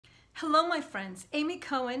Hello, my friends. Amy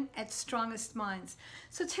Cohen at Strongest Minds.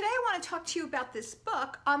 So today I want to talk to you about this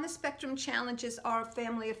book, On the Spectrum Challenges Are a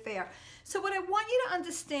Family Affair. So what I want you to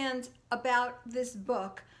understand about this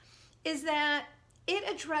book is that it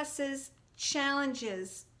addresses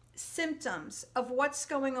challenges, symptoms of what's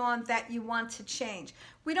going on that you want to change.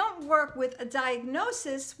 We don't work with a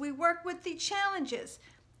diagnosis, we work with the challenges.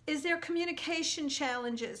 Is there communication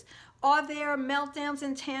challenges? Are there meltdowns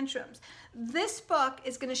and tantrums? This book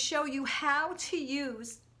is going to show you how to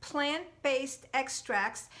use plant-based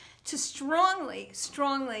extracts to strongly,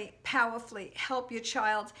 powerfully help your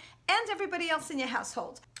child and everybody else in your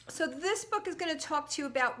household. So this book is going to talk to you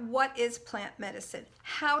about what is plant medicine,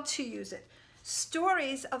 how to use it,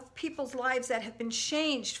 stories of people's lives that have been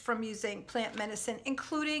changed from using plant medicine,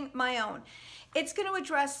 including my own. It's going to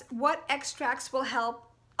address what extracts will help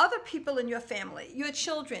other people in your family, your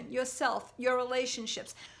children, yourself, your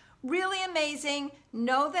relationships. Really amazing.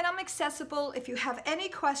 Know that I'm accessible. If you have any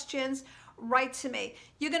questions, write to me.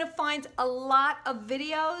 You're going to find a lot of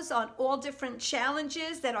videos on all different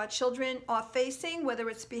challenges that our children are facing, whether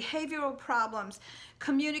it's behavioral problems,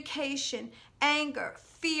 communication, anger,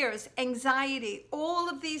 fears, anxiety. All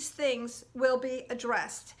of these things will be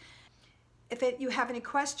addressed. If you have any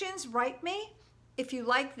questions, write me. If you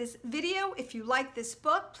like this video, if you like this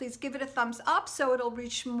book, please give it a thumbs up so it'll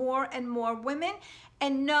reach more and more women,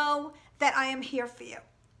 and know that I am here for you.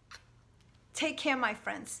 Take care, my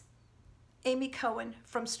friends. Amy Cohen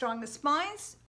from Strongest Minds,